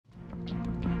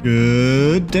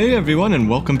Good day, everyone, and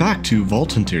welcome back to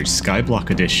Vault Hunters Skyblock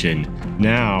Edition.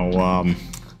 Now,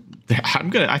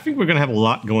 I think we're gonna have a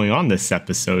lot going on this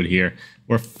episode here.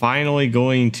 We're finally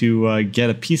going to get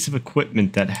a piece of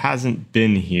equipment that hasn't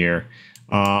been here.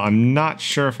 I'm not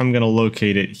sure if I'm gonna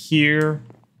locate it here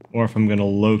or if I'm gonna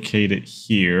locate it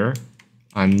here.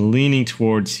 I'm leaning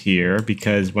towards here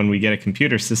because when we get a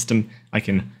computer system, I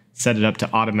can set it up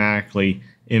to automatically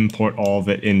import all of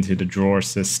it into the drawer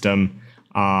system.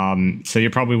 So you're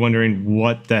probably wondering,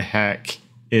 what the heck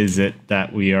is it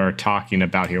that we are talking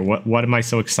about here? What am I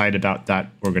so excited about that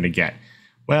we're going to get?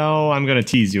 Well, I'm going to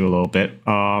tease you a little bit.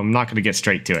 I'm not going to get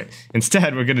straight to it.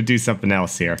 Instead, we're going to do something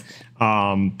else here.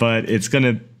 But it's going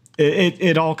to,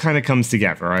 it all kind of comes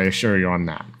together, I assure you on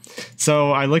that.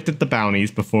 So I looked at the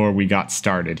bounties before we got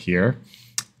started here.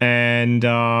 And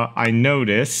I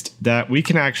noticed that we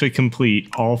can actually complete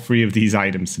all 3 of these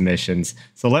item submissions.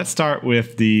 So let's start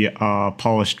with the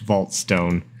polished vault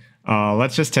stone.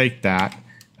 Let's just take that.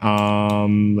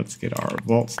 Let's get our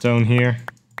vault stone here.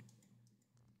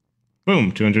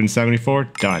 Boom, 274,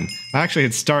 done. I actually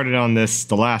had started on this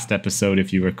the last episode,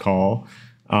 if you recall.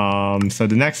 So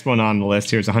the next one on the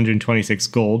list here is 126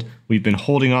 gold. We've been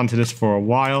holding on to this for a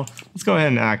while. Let's go ahead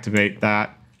and activate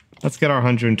that. Let's get our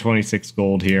 126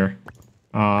 gold here.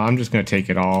 I'm just going to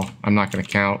take it all. I'm not going to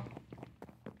count.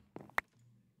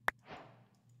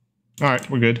 Alright,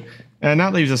 we're good. And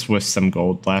that leaves us with some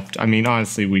gold left. I mean,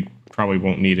 honestly, we probably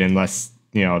won't need it unless,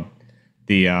 you know,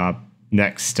 the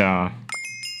next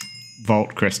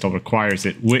vault crystal requires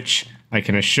it, which I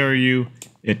can assure you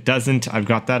it doesn't. I've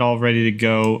got that all ready to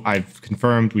go. I've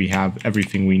confirmed we have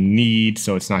everything we need,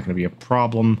 so it's not going to be a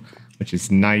problem, which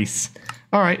is nice.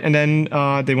 All right, and then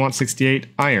they want 68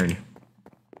 iron.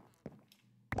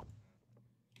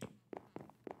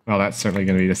 Well, that's certainly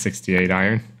going to be the 68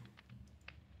 iron.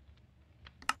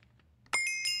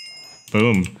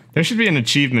 Boom. There should be an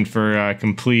achievement for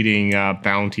completing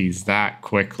bounties that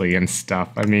quickly and stuff.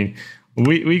 I mean,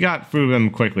 we got through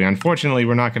them quickly. Unfortunately,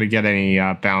 we're not going to get any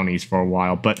bounties for a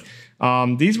while, but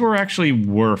these were actually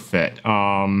worth it.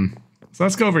 So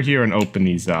let's go over here and open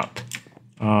these up.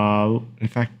 In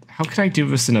fact, how can I do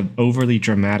this in an overly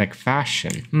dramatic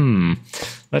fashion?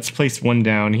 Let's place one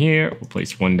down here, we'll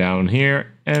place one down here,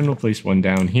 and we'll place one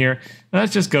down here.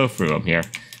 Let's just go through them here.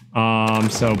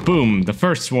 So boom, the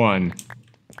first one.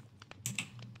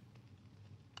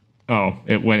 Oh,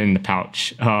 it went in the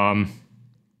pouch. Hang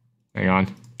on.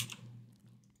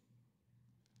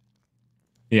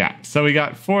 Yeah, so we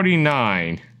got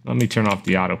 49. Let me turn off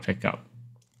the auto pickup.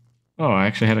 Oh, I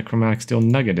actually had a chromatic steel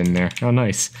nugget in there. How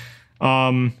nice.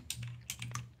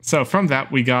 So from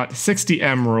that, we got 60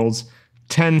 emeralds,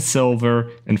 10 silver,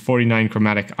 and 49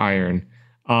 chromatic iron.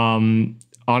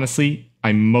 Honestly,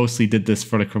 I mostly did this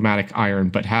for the chromatic iron,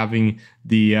 but having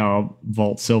the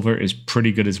vault silver is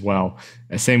pretty good as well.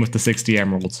 Same with the 60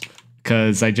 emeralds,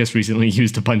 because I just recently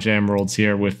used a bunch of emeralds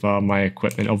here with my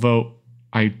equipment. Although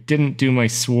I didn't do my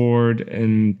sword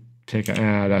and pick.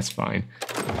 That's fine.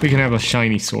 We can have a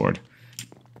shiny sword.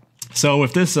 So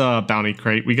with this bounty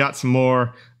crate, we got some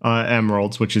more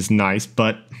emeralds, which is nice,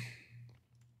 but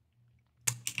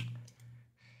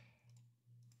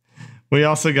we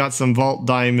also got some vault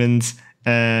diamonds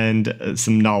and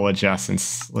some knowledge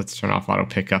essence. Let's turn off auto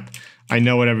pickup. I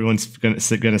know what everyone's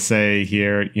gonna say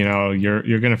here. You know,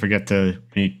 you're gonna forget to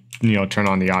turn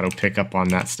on the auto pickup on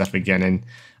that stuff again,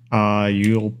 and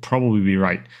you'll probably be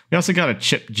right. We also got a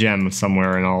chip gem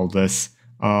somewhere in all this.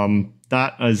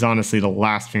 That is honestly the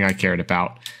last thing I cared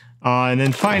about. And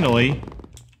then finally,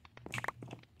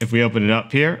 if we open it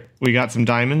up here, we got some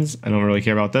diamonds. I don't really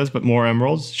care about those, but more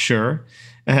emeralds, sure.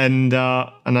 And an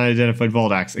unidentified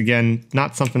vault axe. Again,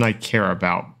 not something I care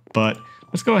about, but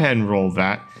let's go ahead and roll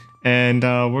that. And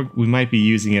we might be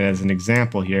using it as an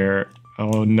example here.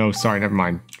 Oh, no, sorry, never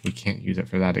mind. We can't use it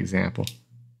for that example.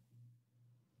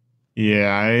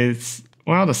 Yeah,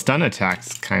 well, the stun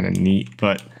attack's kind of neat,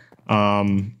 but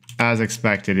as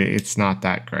expected, it's not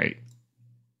that great.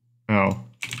 Oh,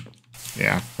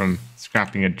 yeah, from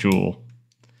scrapping a jewel.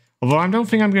 Although I don't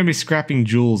think I'm going to be scrapping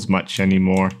jewels much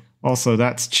anymore. Also,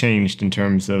 that's changed in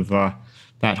terms of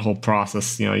that whole process.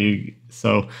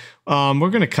 So we're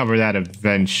going to cover that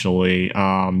eventually.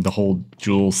 The whole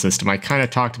jewel system. I kind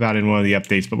of talked about it in one of the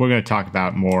updates, but we're going to talk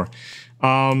about it more.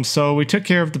 So we took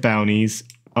care of the bounties.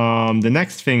 The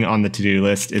next thing on the to-do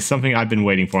list is something I've been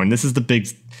waiting for, and this is the big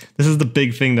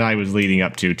thing that I was leading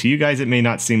up to. To you guys, it may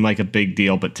not seem like a big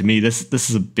deal, but to me, this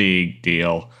is a big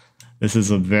deal. This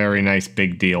is a very nice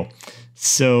big deal.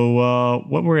 So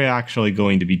what we're actually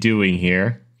going to be doing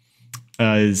here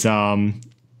is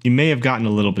you may have gotten a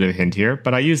little bit of a hint here,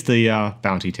 but I used the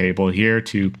bounty table here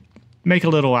to make a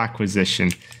little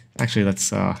acquisition. Actually,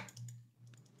 let's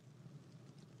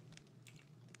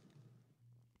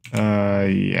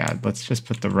yeah, let's just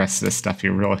put the rest of this stuff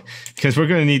here really, because we're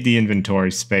going to need the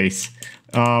inventory space.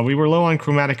 We were low on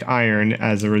chromatic iron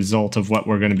as a result of what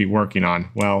we're going to be working on.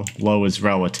 Well, low is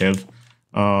relative.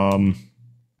 What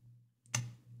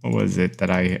was it that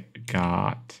I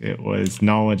got? It was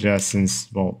knowledge essence,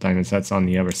 vault diamonds. That's on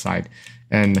the other side.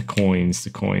 And the coins. The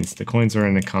coins are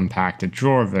in a compacted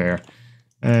drawer there.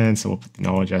 And so we'll put the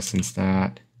knowledge essence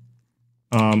that.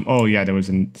 Oh yeah, there was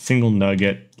a single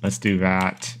nugget. Let's do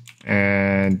that.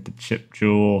 And the chip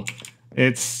jewel.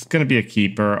 It's going to be a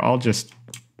keeper. I'll just,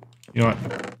 you know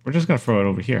what? We're just going to throw it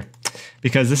over here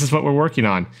because this is what we're working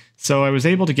on. So I was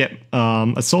able to get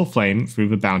a soul flame through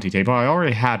the bounty table. I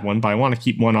already had one, but I want to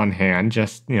keep one on hand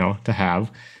just, you know, to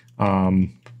have.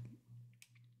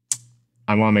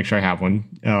 I want to make sure I have one.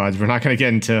 We're not going to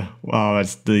get into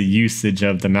the usage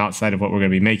of them outside of what we're going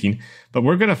to be making. But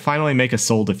we're going to finally make a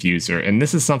soul diffuser. And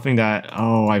this is something that,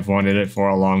 I've wanted it for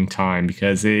a long time.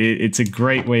 Because it's a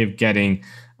great way of getting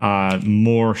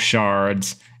more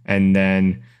shards and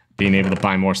then being able to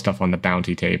buy more stuff on the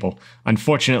bounty table.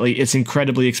 Unfortunately, it's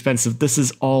incredibly expensive. This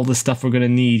is all the stuff we're going to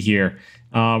need here.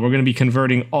 We're going to be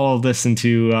converting all of this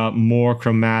into more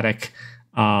chromatic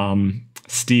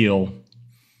steel.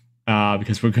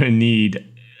 Because we're going to need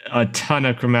a ton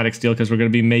of chromatic steel because we're going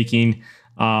to be making,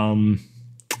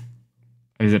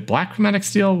 is it black chromatic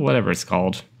steel? Whatever it's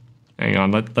called. Hang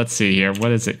on, let's see here.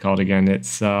 What is it called again?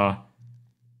 It's, this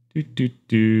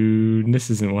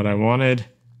isn't what I wanted.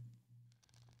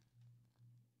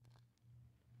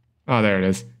 Oh, there it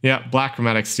is. Yeah, black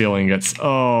chromatic steel ingots.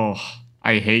 Oh,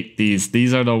 I hate these.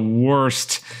 These are the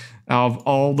worst of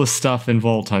all the stuff in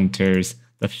Vault Hunters.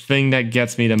 The thing that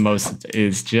gets me the most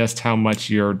is just how much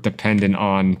you're dependent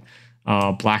on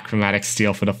black chromatic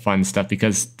steel for the fun stuff,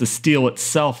 because the steel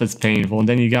itself is painful, and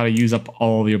then you got to use up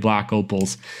all of your black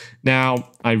opals.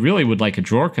 Now, I really would like a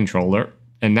drawer controller,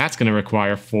 and that's going to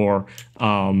require 4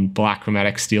 black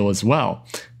chromatic steel as well.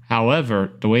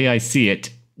 However, the way I see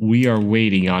it, we are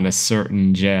waiting on a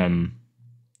certain gem.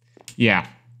 Yeah,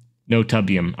 no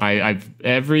tubium. I've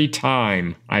every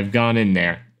time I've gone in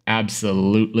there,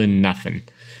 absolutely nothing.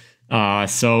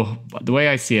 So the way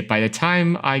I see it, by the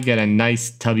time I get a nice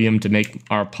tubium to make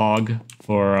our pog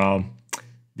for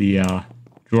the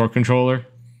drawer controller,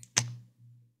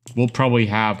 we'll probably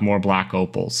have more black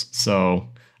opals. So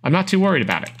I'm not too worried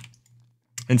about it.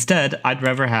 Instead, I'd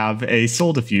rather have a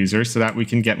soul diffuser so that we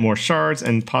can get more shards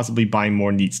and possibly buy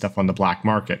more neat stuff on the black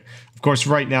market. Of course,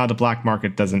 right now the black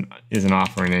market isn't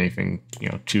offering anything, you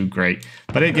know, too great,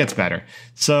 but it gets better.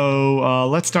 So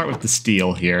let's start with the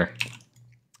steel here.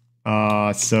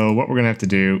 So what we're gonna have to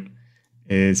do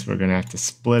is we're gonna have to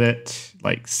split it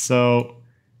like so,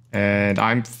 and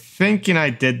I'm thinking I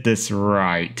did this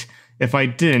right. If I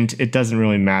didn't, it doesn't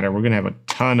really matter. We're gonna have a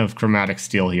ton of chromatic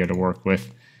steel here to work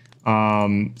with.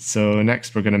 So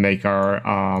next we're gonna make our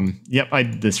yep, I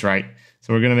did this right.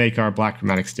 So we're gonna make our black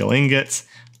chromatic steel ingots.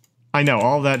 I know,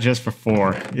 all that just for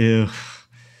 4. Ew.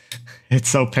 It's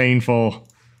so painful.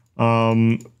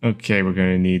 Okay, we're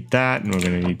gonna need that, and we're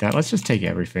gonna need that. Let's just take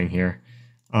everything here.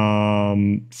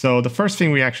 So the first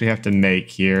thing we actually have to make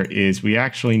here is we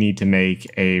actually need to make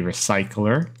a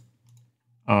recycler.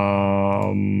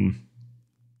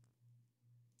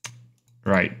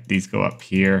 Right, these go up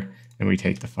here, and we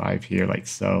take the 5 here like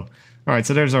so. All right,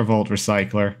 so there's our Vault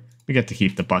recycler. We get to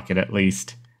keep the bucket at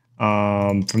least.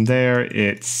 From there,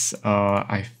 it's,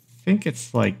 I think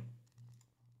it's like,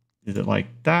 is it like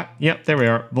that? Yep, there we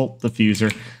are, Vault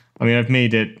diffuser. I mean, I've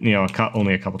made it, you know,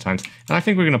 only a couple times. And I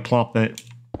think we're going to plop it,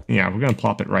 yeah, we're going to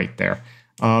plop it right there.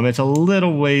 It's a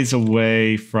little ways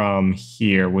away from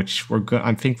here, which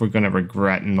I think we're going to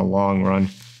regret in the long run.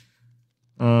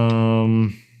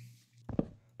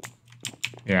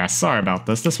 Yeah, sorry about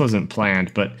this. This wasn't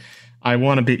planned, but I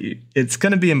want to be, it's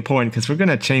going to be important because we're going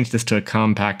to change this to a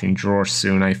compacting drawer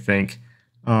soon, I think.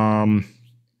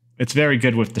 It's very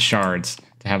good with the shards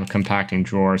to have a compacting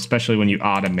drawer, especially when you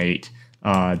automate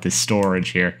the storage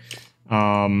here.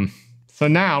 So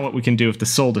now what we can do with the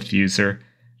soul diffuser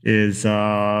is,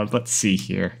 let's see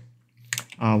here.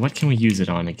 What can we use it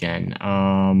on again?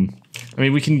 I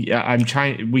mean, we can,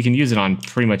 we can use it on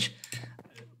pretty much,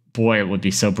 boy, it would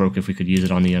be so broke if we could use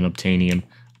it on the unobtainium.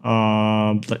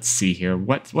 Let's see here.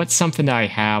 What's something that I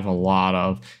have a lot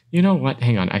of? You know what?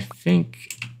 Hang on. I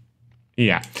think,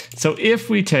 yeah. So if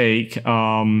we take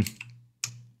one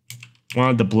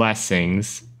of the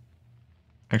blessings,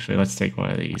 actually, let's take one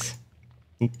of these.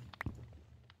 Oop.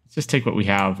 Let's just take what we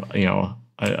have, you know,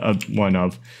 one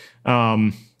of.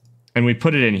 And we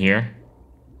put it in here.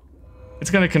 It's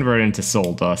going to convert into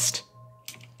soul dust.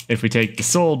 If we take the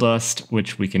soul dust,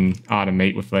 which we can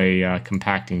automate with a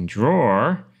compacting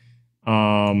drawer,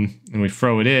 and we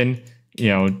throw it in, you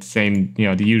know, same, you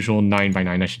know, the usual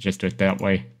 9x9. I should just do it that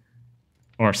way.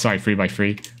 Or, sorry,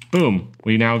 3x3. Boom.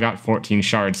 We now got 14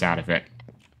 shards out of it.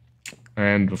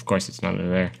 And, of course, it's not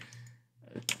there.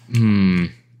 You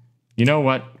know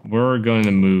what? We're going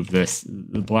to move this.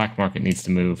 The black market needs to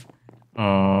move.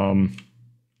 We're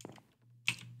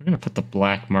going to put the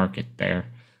black market there.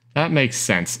 That makes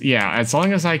sense. Yeah, as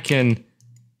long as I can...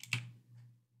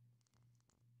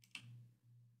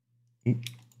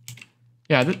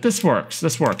 Yeah, this works.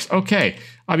 This works. Okay.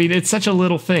 I mean, it's such a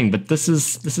little thing, but this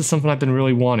is something I've been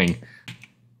really wanting.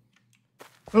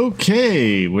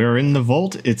 Okay, we're in the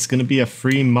vault. It's going to be a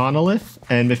free monolith.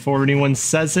 And before anyone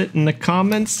says it in the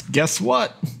comments, guess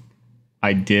what?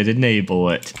 I did enable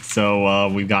it. So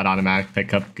we've got automatic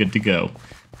pickup good to go.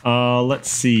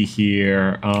 Let's see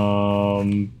here.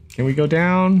 Can we go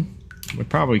down? We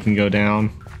probably can go down.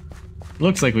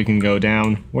 Looks like we can go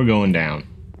down. We're going down.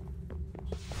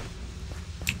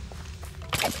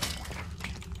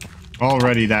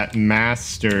 Already that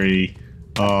mastery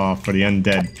for the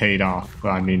undead paid off.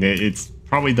 I mean, it's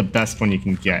probably the best one you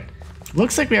can get.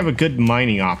 Looks like we have a good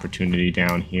mining opportunity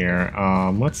down here.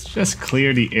 Let's just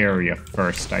clear the area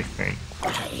first, I think.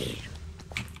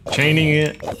 Chaining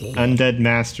it, undead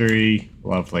mastery,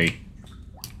 lovely.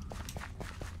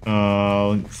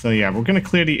 So yeah, we're gonna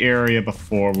clear the area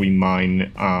before we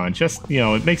mine. Just, you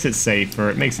know, it makes it safer,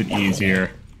 it makes it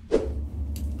easier.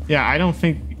 Yeah,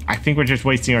 I think we're just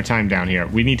wasting our time down here.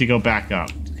 We need to go back up,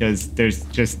 because there's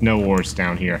just no ores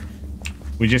down here.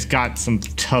 We just got some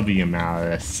tubium out of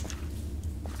this.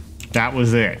 That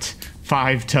was it.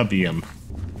 5 tubium.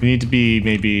 We need to be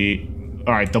maybe...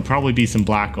 Alright, there'll probably be some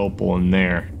black opal in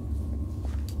there.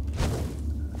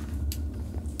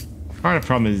 Part of the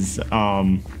problem is,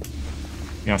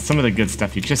 you know, some of the good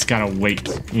stuff, you just gotta wait.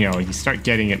 You know, you start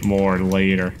getting it more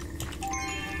later.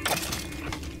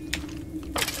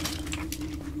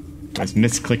 I was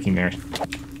misclicking there.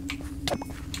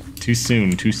 Too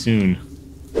soon, too soon.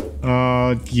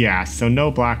 Yeah, so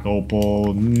no black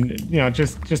opal. You know,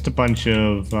 just a bunch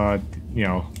of, you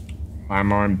know,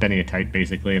 armor and beniatite,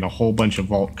 basically, and a whole bunch of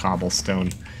vault cobblestone.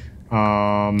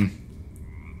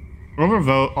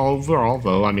 Overall,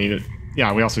 though, I mean,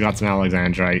 yeah, we also got some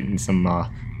alexandrite and some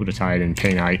hudotite and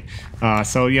painite.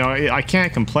 So, you know, I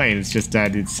can't complain. It's just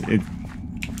that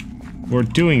we're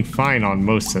doing fine on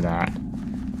most of that.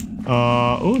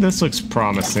 Oh, this looks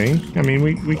promising. I mean,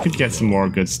 we could get some more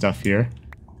good stuff here.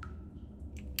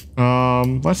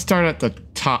 Let's start at the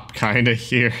top, kind of,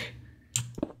 here.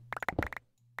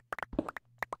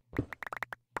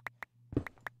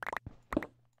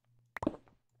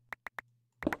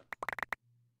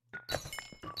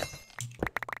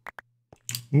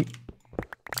 Ooh.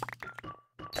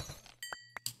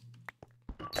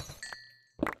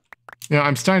 You know,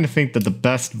 I'm starting to think that the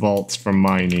best vaults for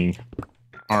mining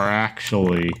are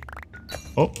actually...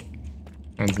 Oh,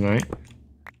 tanzanite.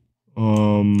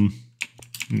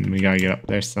 We gotta get up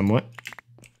there somewhat.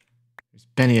 There's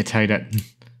beniatite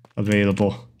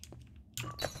available.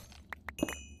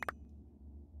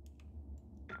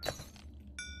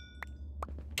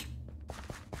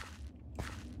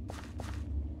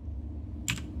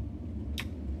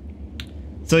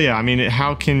 So yeah, I mean,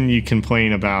 how can you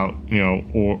complain about, you know,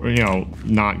 or, you know,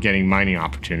 not getting mining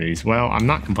opportunities? Well, I'm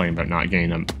not complaining about not getting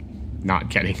them.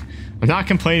 I'm not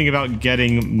complaining about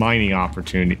getting mining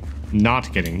opportunity.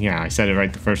 Not getting. Yeah, I said it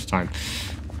right the first time.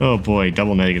 Oh boy,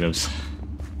 double negatives.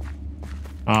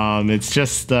 It's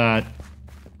just that.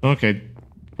 Okay,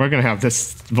 we're gonna have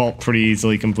this vault pretty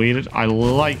easily completed. I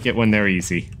like it when they're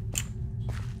easy.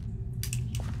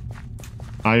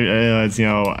 As you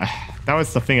know. That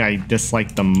was the thing I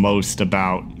disliked the most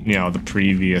about, you know, the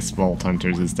previous Vault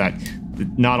Hunters, is that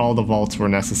not all the vaults were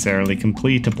necessarily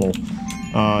completable.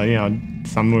 You know,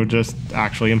 some were just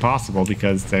actually impossible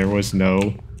because there was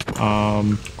no,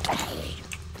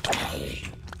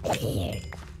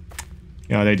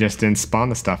 you know, they just didn't spawn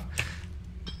the stuff.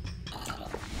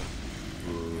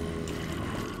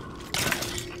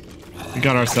 We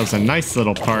got ourselves a nice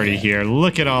little party here.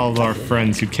 Look at all of our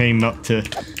friends who came up to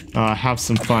have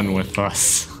some fun with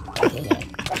us.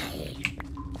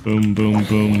 Boom, boom,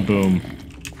 boom, boom.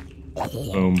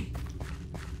 Boom.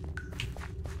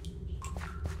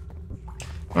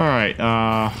 Alright,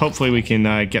 hopefully we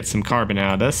can get some carbon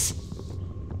out of this.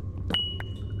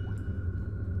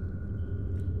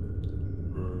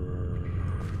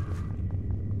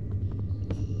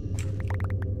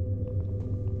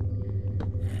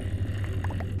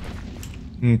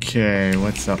 Okay,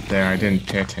 what's up there? I didn't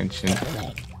pay attention.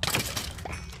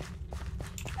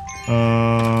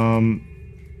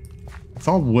 It's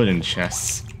all wooden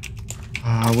chests.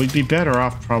 We'd be better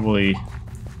off probably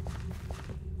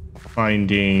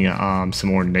finding some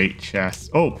ornate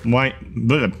chests. Oh,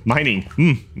 mining.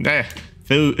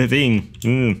 Food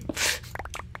thing.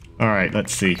 All right,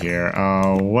 let's see here.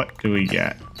 What do we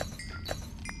get?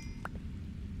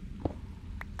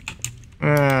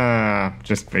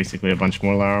 Just basically a bunch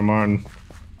more Laramar.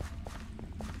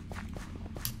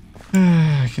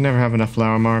 I can never have enough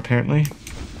Laramar, apparently.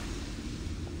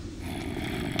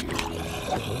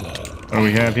 What do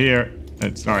we have here?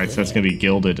 It's alright, so it's gonna be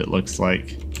gilded, it looks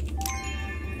like.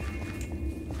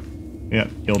 Yep,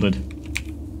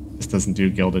 gilded. This doesn't do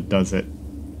gilded, does it?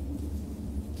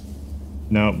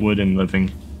 No, wood and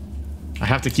living. I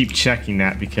have to keep checking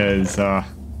that because,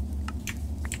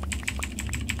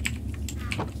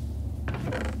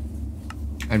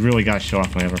 I really gotta show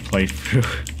off my other playthrough.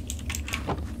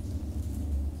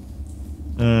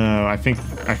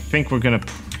 I think we're gonna.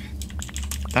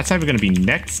 That's either gonna be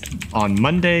next on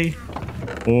Monday,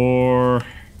 or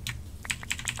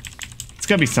it's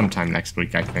gonna be sometime next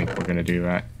week. I think we're gonna do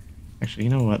that. Actually, you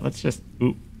know what? Let's just.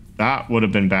 Oop, that would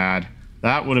have been bad.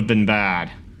 That would have been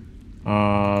bad.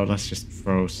 Let's just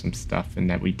throw some stuff in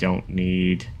that we don't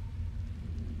need.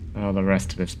 Oh, the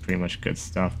rest of it's pretty much good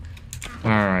stuff.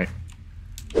 All right.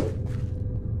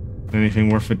 Anything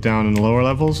worth it down in the lower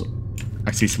levels?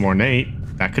 I see some ornate.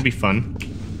 That could be fun.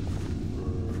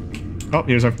 Oh,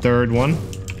 here's our third one.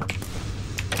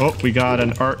 Oh, we got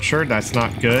an archer. That's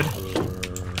not good.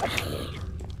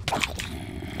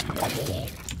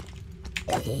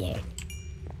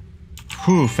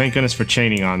 Whew, thank goodness for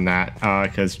chaining on that,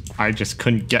 because I just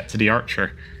couldn't get to the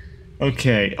archer.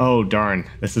 Okay, oh darn.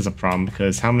 This is a problem,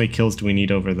 because how many kills do we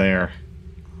need over there?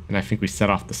 And I think we set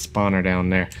off the spawner down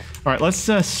there. All right, let's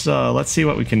just let's see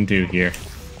what we can do here.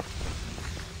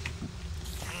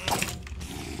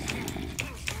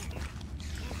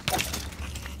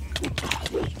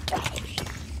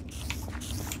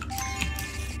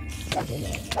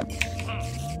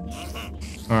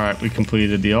 All right, we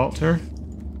completed the altar.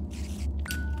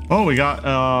 Oh, we got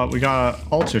an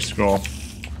altar scroll.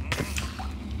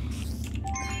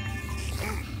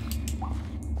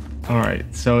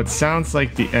 Alright, so it sounds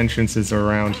like the entrance is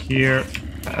around here.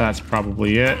 That's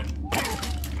probably it.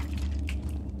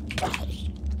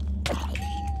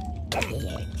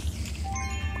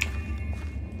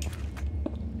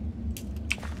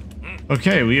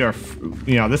 Okay, we are,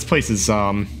 this place is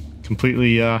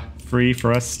completely free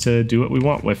for us to do what we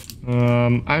want with.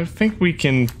 I think we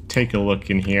can take a look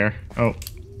in here. Oh,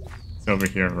 it's over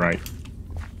here, right.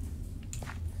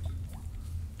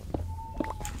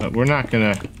 But we're not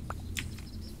gonna...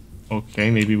 Okay,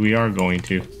 maybe we are going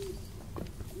to.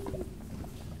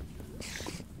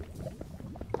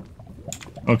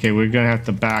 Okay, we're gonna have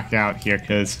to back out here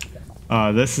because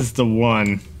this is the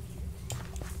one.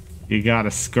 You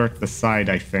gotta skirt the side,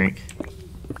 I think.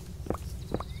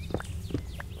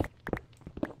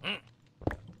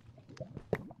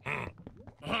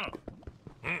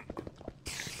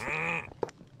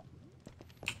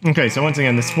 Okay, so once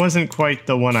again, this wasn't quite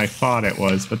the one I thought it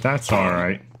was, but that's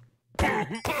alright. I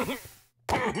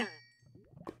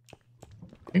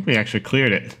think we actually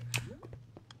cleared it.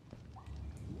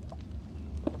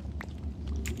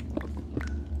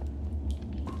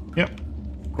 Yep,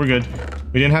 we're good.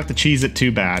 We didn't have to cheese it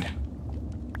too bad.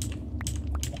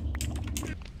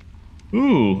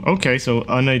 Ooh, okay, so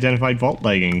unidentified vault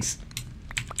leggings.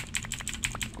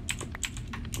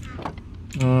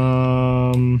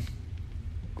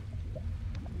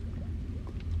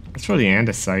 Let's throw the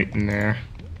andesite in there.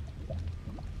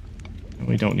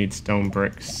 We don't need stone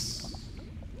bricks.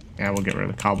 Yeah, we'll get rid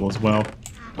of the cobble as well.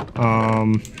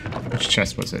 Which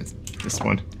chest was it? This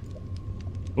one.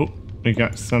 Oh, we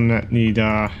got some that need,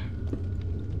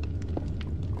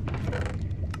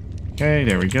 Okay,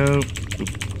 there we go.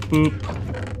 Boop,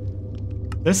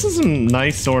 boop. This is some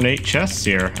nice ornate chests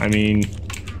here. I mean,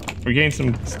 we're getting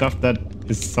some stuff that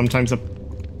is sometimes a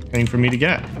pain for me to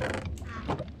get.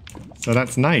 So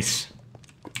that's nice.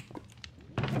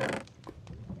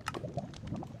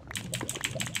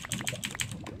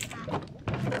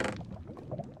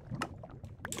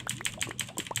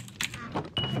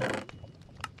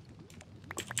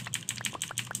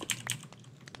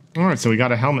 Alright, so we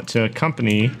got a helmet to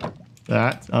accompany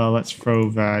that. Let's throw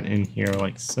that in here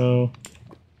like so.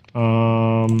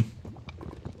 Oh,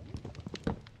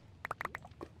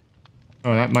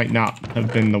 that might not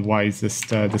have been the wisest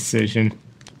decision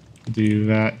to do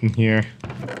that in here.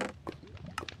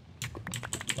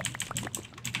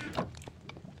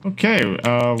 Okay,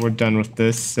 we're done with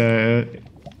this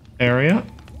area.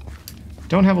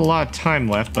 Don't have a lot of time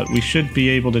left, but we should be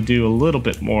able to do a little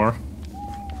bit more.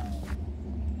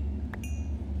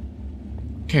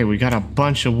 Okay, we got a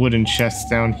bunch of wooden chests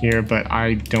down here, but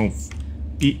I don't...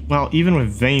 Well, even with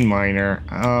vein miner,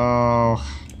 oh,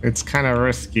 it's kind of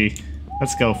risky.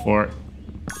 Let's go for it.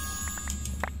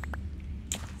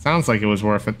 Sounds like it was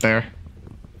worth it there.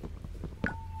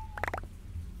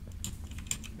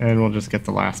 And we'll just get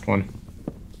the last one.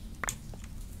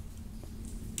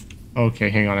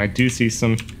 Okay, hang on. I do see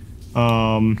some...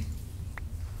 let's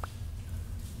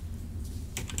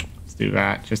do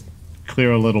that. Just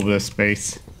clear a little bit of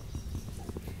space.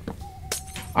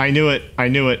 I knew it. I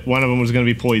knew it. One of them was going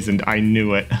to be poisoned. I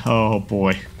knew it. Oh,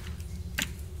 boy.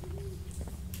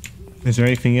 Is there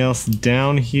anything else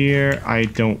down here? I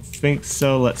don't think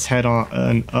so. Let's head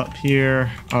on up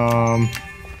here.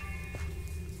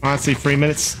 Honestly, 3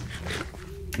 minutes.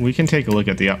 We can take a look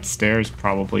at the upstairs,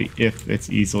 probably, if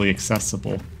it's easily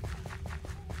accessible.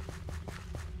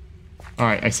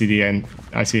 Alright, I see the end.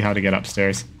 I see how to get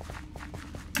upstairs.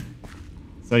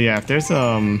 So yeah, if there's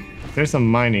a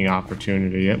mining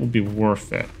opportunity, it will be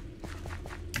worth it.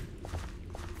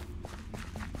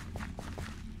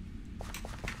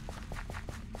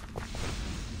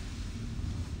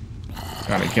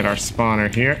 Gotta get our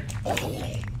spawner here.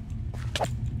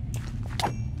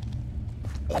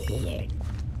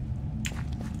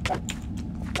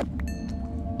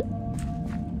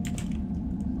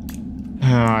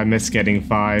 I miss getting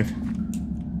 5.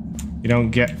 You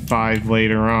don't get 5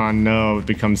 later on. No, it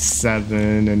becomes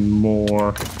 7 and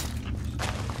more.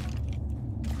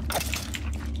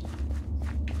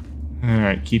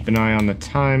 Alright, keep an eye on the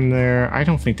time there. I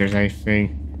don't think there's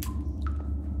anything.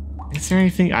 Is there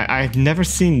anything? I've never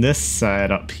seen this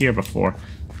set up here before.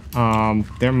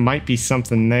 There might be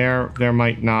something there. There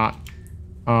might not.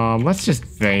 Let's just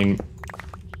vein.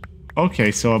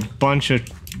 Okay, so a bunch of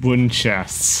wooden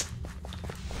chests.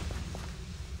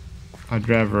 I'd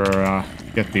rather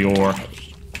get the ore.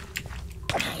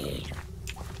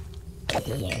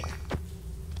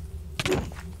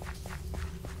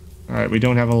 Alright, we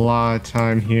don't have a lot of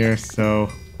time here, so...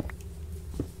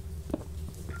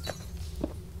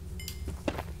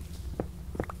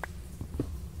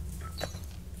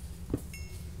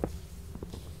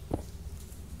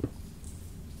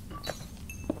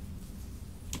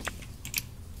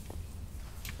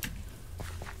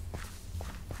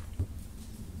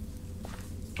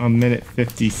 A minute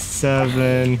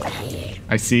 57.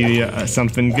 I see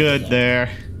something good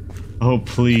there. Oh,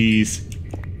 please.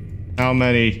 How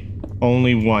many?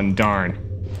 Only 1. Darn.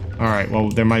 Alright, well,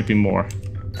 there might be more.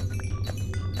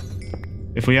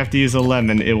 If we have to use a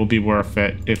lemon, it will be worth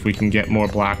it if we can get more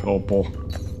black opal.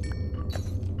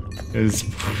 Because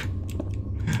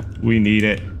we need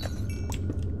it.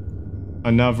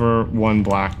 Another 1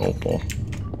 black opal.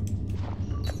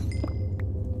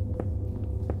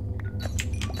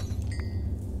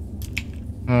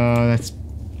 That's...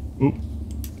 Oop.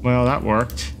 Well, that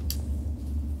worked.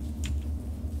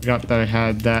 Forgot that I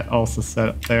had that also set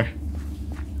up there.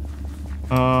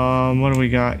 What do we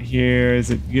got here? Is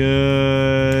it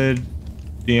good?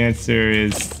 The answer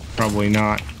is probably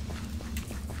not.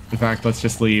 In fact, let's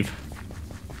just leave.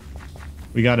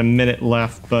 We got a minute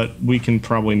left, but we can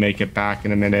probably make it back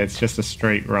in a minute. It's just a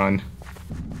straight run.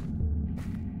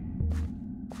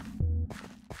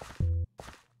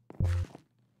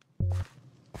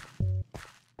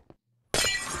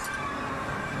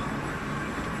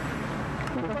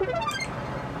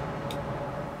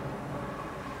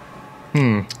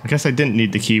 I guess I didn't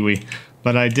need the kiwi,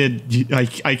 but I did. I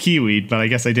kiwied, but I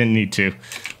guess I didn't need to.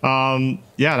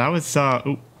 Yeah, that was.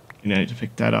 Ooh, you need to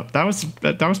pick that up. That was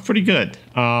pretty good.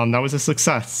 That was a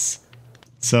success.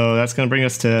 So that's gonna bring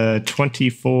us to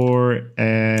 24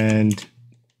 and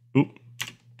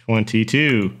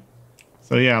 22.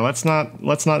 So yeah, let's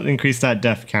not increase that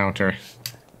death counter.